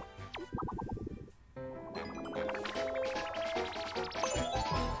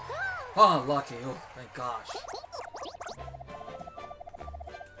 Oh, lucky. Oh, thank gosh.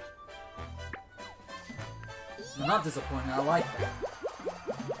 I'm not disappointed. I like that.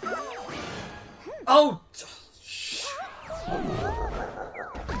 Oh!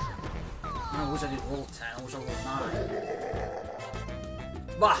 I wish I did roll 10. I wish I rolled 9.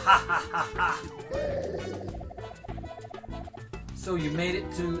 Bah ha ha ha ha! So you made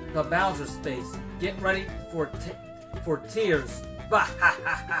it to the Bowser space. Get ready for tears. Bah ha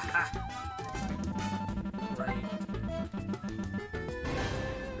ha ha ha! Right.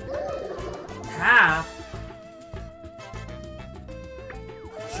 Half?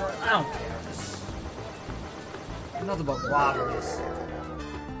 Sure, I don't care. Nothing but robberies.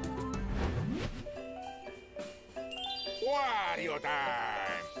 Wario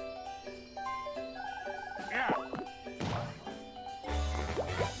time! Yeah!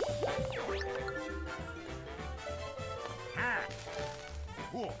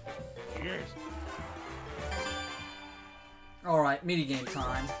 Oh, yes. Alright, minigame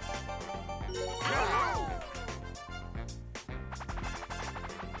time.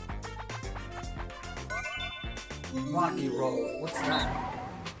 Rocky Roll. What's that?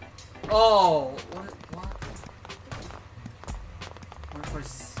 Oh! What? What?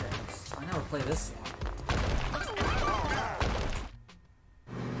 146. I never played this one.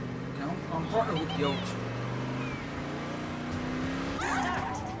 Okay, I'm partnered with Yoshi.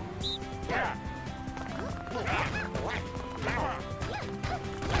 Yeah!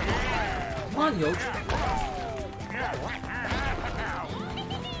 Come on, Yoshi.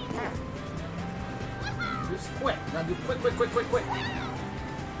 Just quick. Gotta do quick.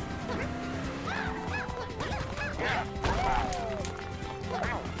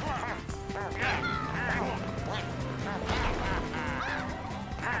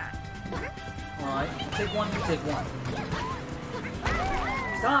 Alright, take one, you take one.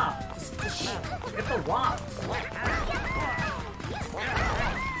 Stop! Just get the rocks.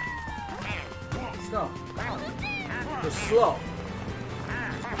 Let's go. You're slow.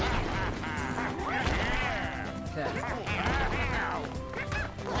 Okay.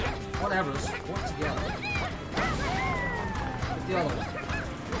 Whatever, let's work together. Get the other one.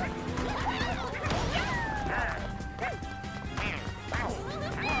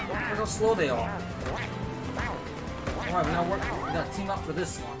 Look how slow they are. Alright, we gotta team up for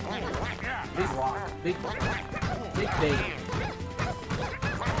this one. Big rock. Big baby.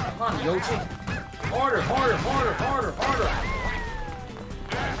 Come on, Yoshi. Harder.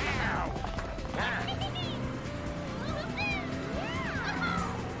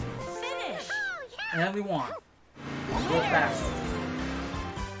 Finish. And we won. Go faster.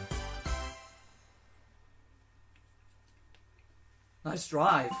 Nice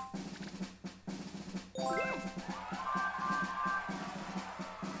drive.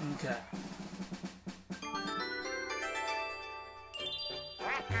 Okay.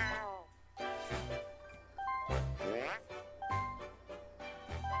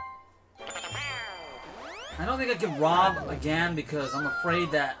 I don't think I can rob again because I'm afraid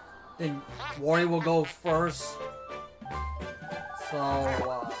that then Wario will go first. So,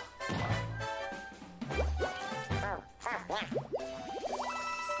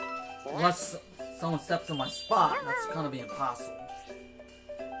 Unless someone steps in my spot, that's gonna be impossible.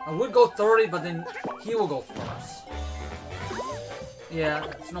 I would go 30, but then he will go first. Yeah,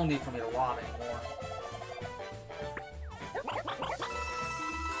 there's no need for me to rob anymore.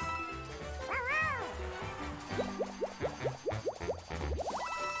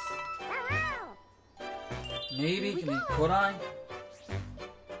 Maybe, I mean, could I?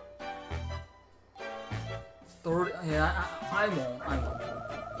 30, yeah, I won't.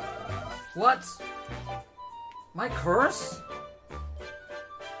 What? My curse?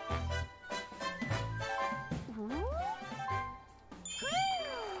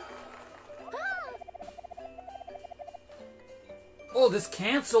 Oh, this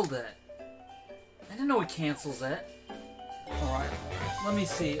canceled it. I didn't know it cancels it. Alright, let me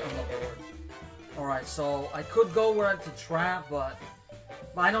see on the board. Alright, so I could go where it's a trap, but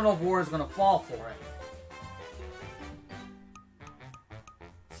I don't know if War is going to fall for it.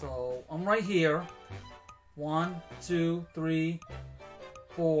 So, I'm right here. 1, 2, 3,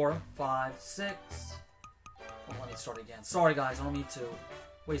 4, 5, 6. Oh, let me start again. Sorry guys, I don't mean to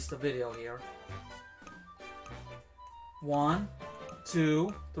waste the video here. 1,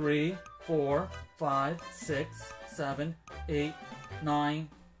 2, 3, 4, 5, 6, 7, 8, 9,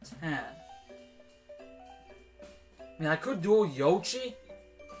 10. I mean, I could duel Yoshi.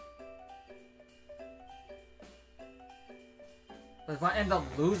 But if I end up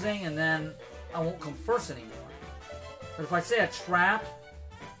losing, and then I won't come first anymore. But if I say a trap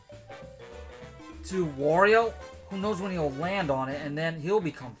to Wario, who knows when he'll land on it, and then he'll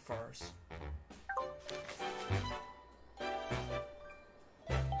become first.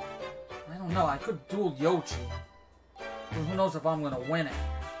 I don't know, I could duel Yoshi. But who knows if I'm gonna win it.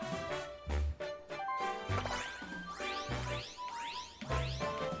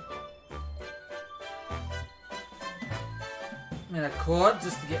 I mean, I could,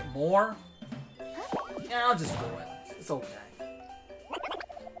 just to get more. Yeah, I'll just do it. It's okay.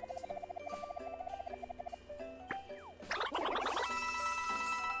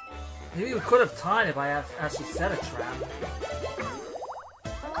 Maybe we could have tied if I actually set a trap.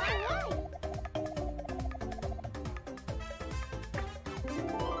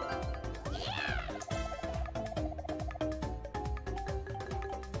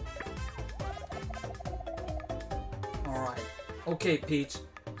 Alright. Okay, Peach.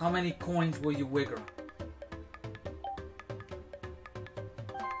 How many coins will you wiggle?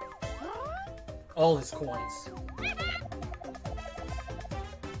 All his coins.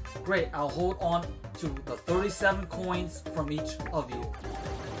 Great, I'll hold on to the 37 coins from each of you.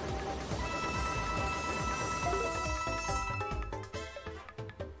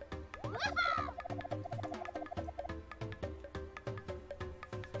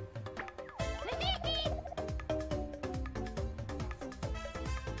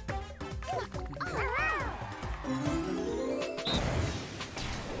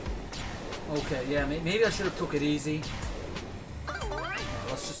 Okay, yeah, maybe I should have took it easy.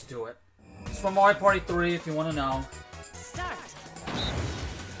 Let's just do it. It's from Mario Party 3 if you want to know. Start.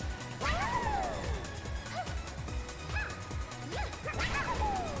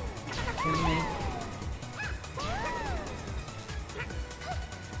 Kidding me?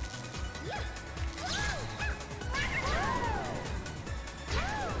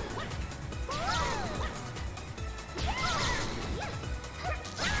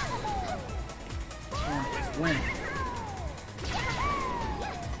 Win.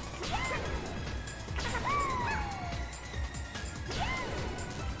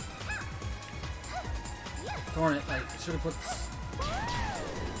 Darn it, I should have put...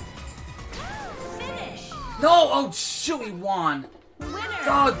 Finish. No! Oh, shoot, he won! Winner.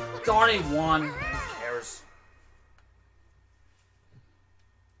 God darn, he won. Who cares?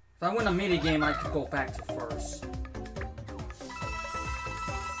 If I win a mini game, I could go back to first.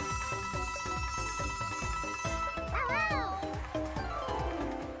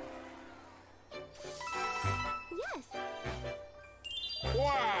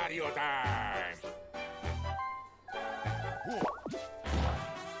 Wario time!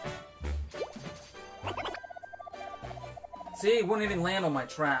 See, it wouldn't even land on my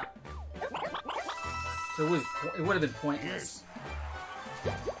trap. So it would have been pointless.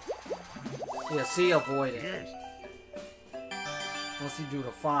 Yeah, see, avoid it. Unless you do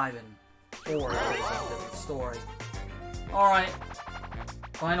the 5 and 4, that would be a different story. Alright.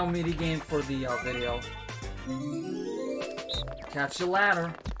 Final mini game for the video. Catch your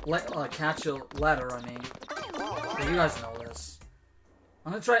ladder. Catch your ladder, I mean. Well, you guys know this.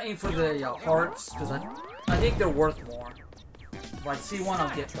 I'm gonna try to aim for the hearts, because I think they're worth more. If I see one,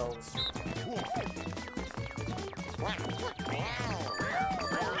 I'll get those.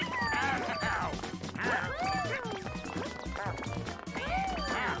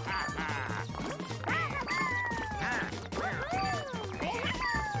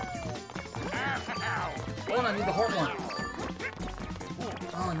 I need the heart one.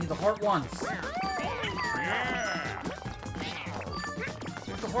 Oh, I need the heart ones.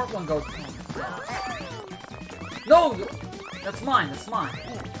 Where'd the heart one go? Oh, no! That's mine, that's mine.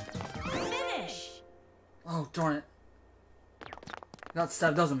 Finish. Oh, darn it. Got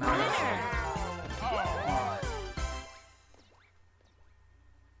 7, doesn't matter. Alright.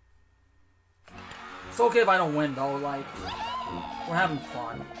 It's okay if I don't win, though, like, we're having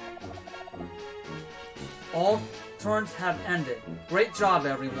fun. All turns have ended. Great job,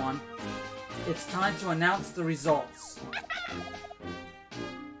 everyone. It's time to announce the results.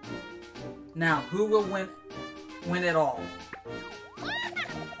 Now, who will win it all?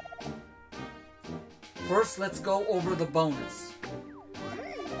 First, let's go over the bonus.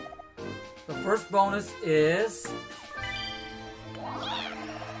 The first bonus is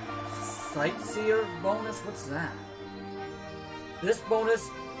Sightseer bonus? What's that? This bonus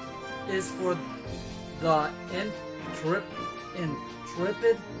is for the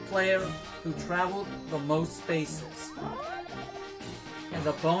intrepid player who traveled the most spaces. And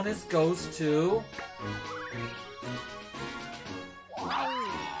the bonus goes to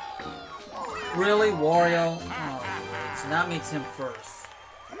really, Wario? Oh, so that means him first.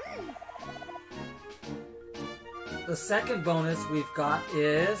 The second bonus we've got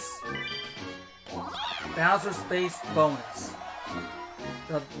is Bowser Space bonus.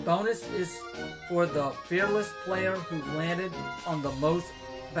 The bonus is for the fearless player who landed on the most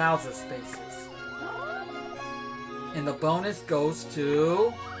Bowser spaces. And the bonus goes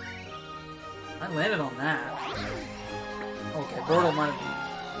to... I landed on that. Okay, Birdo might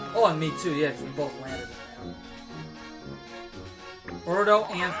have... Oh, and me too, yeah, because we both landed in there. Birdo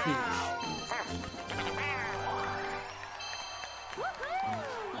and Peach.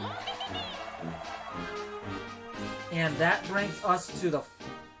 And that brings us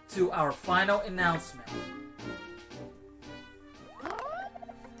to our final announcement.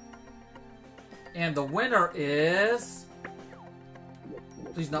 And the winner is...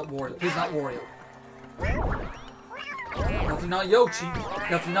 Please not Wario. Please not Wario. Definitely not Yoshi.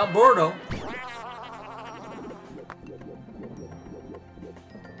 Definitely not Birdo.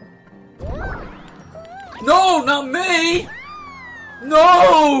 No, not me!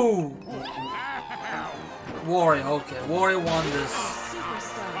 No! Wario, okay. Wario won this.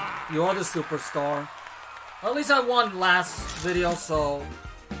 Superstar. You're the superstar. Well, at least I won last video, so...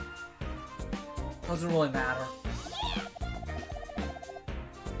 Doesn't really matter.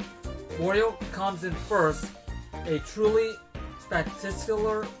 Wario comes in first. A truly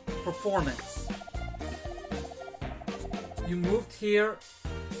spectacular performance. You moved here,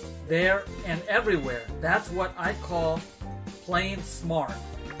 there, and everywhere. That's what I call playing smart.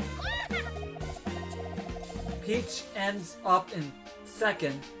 Peach ends up in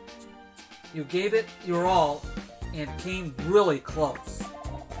second. You gave it your all and came really close.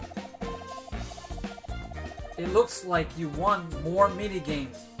 It looks like you won more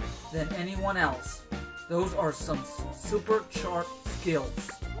minigames than anyone else. Those are some super sharp skills.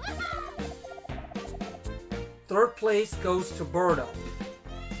 Third place goes to Birdo.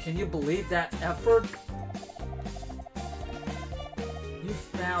 Can you believe that effort? You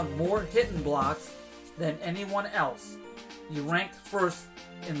found more hidden blocks than anyone else. You ranked first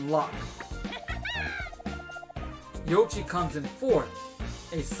in luck. Yoshi comes in fourth.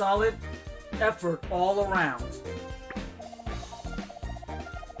 A solid effort all around.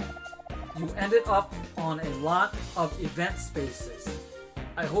 You ended up on a lot of event spaces.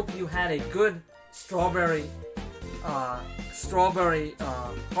 I hope you had a good strawberry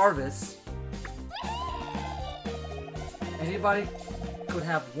harvest. Anybody could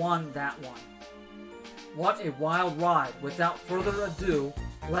have won that one. What a wild ride. Without further ado,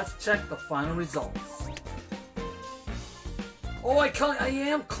 let's check the final results. Oh, I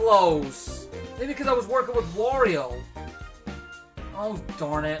am close. Maybe because I was working with Wario. Oh,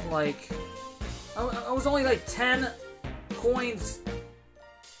 darn it. Like, I was only like 10 coins.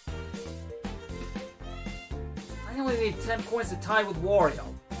 I only need 10 coins to tie with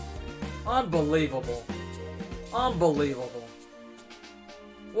Wario. Unbelievable. Unbelievable.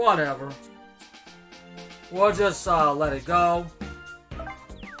 Whatever. We'll just let it go.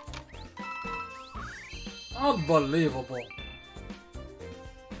 Unbelievable.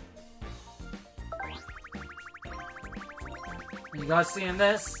 You guys seeing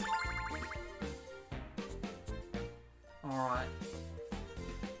this? Alright.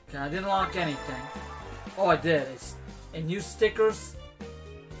 Okay, I didn't lock anything. Oh, I did. And new stickers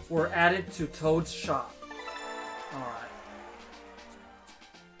were added to Toad's shop. Alright.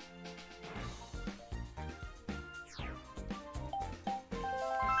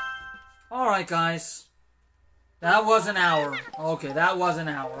 Alright, guys. That was an hour. Okay, that was an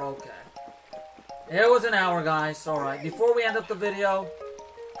hour. Okay. It was an hour, guys. Alright, before we end up the video,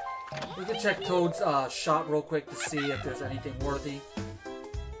 we can check Toad's shop real quick to see if there's anything worthy.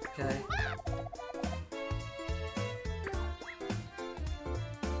 Okay.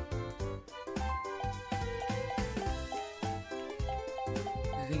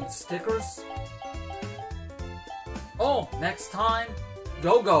 Anything in stickers? Oh, next time,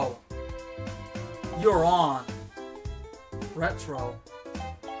 Go-Go. You're on. Retro.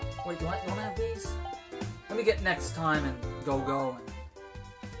 Wait, don't I have these? Let me get next time and Go-Go.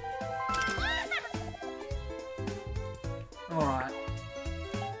 Alright.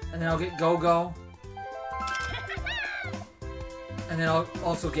 And then I'll get Go-Go. And then I'll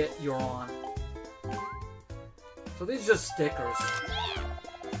also get You're On. So these are just stickers.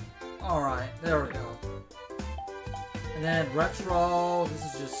 Alright, there we go. And then Retro,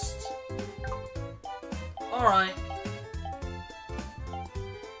 this is just... Alright.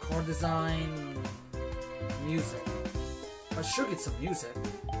 Car design... Music. I should get some music.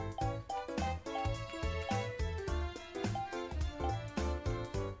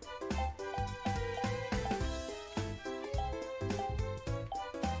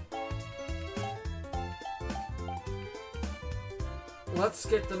 Let's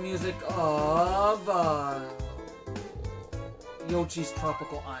get the music of Yoshi's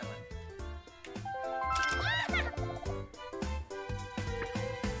Tropical Island.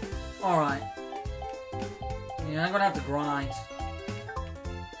 Alright. Yeah, I'm gonna have to grind.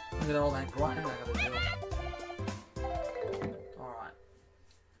 Look at all that grinding I gotta do. Alright.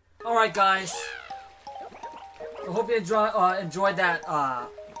 Alright, guys. I hope you enjoyed that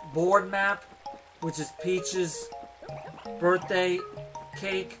board map, which is Peach's birthday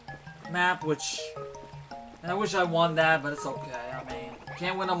cake map, which I wish I won that, but it's okay. I mean,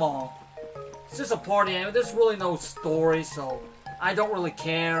 can't win them all. It's just a party anyway. There's really no story, so I don't really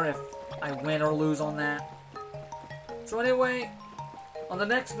care if I win or lose on that. So anyway, on the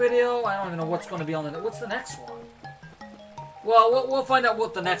next video, I don't even know what's going to be on the... What's the next one? Well, we'll find out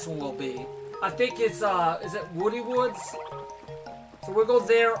what the next one will be. I think it's, is it Woody Woods? So we'll go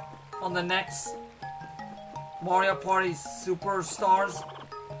there on the next Mario Party Superstars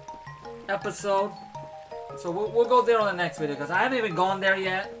episode. So we'll go there on the next video, because I haven't even gone there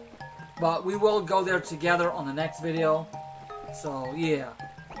yet. But we will go there together on the next video. So, yeah.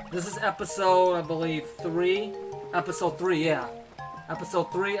 This is episode, I believe, 3. Episode 3, yeah.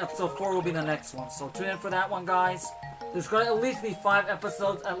 Episode 3, episode 4 will be the next one. So tune in for that one, guys. There's going to at least be 5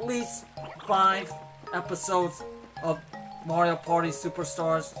 episodes. At least 5 episodes of Mario Party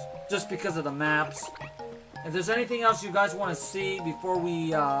Superstars. Just because of the maps. If there's anything else you guys want to see before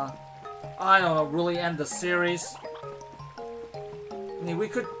we, I don't know, really end the series. I mean, we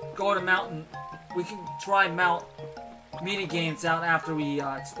could go to Mountain... We can try Mount mini games out after we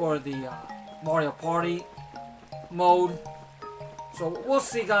explore the Mario Party mode. So we'll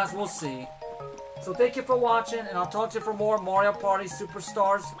see, guys, we'll see. So thank you for watching, and I'll talk to you for more Mario Party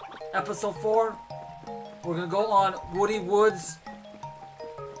Superstars Episode 4. We're going to go on Woody Woods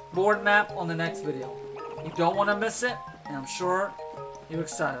board map on the next video. You don't want to miss it, and I'm sure you're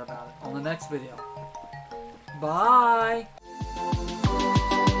excited about it on the next video. Bye!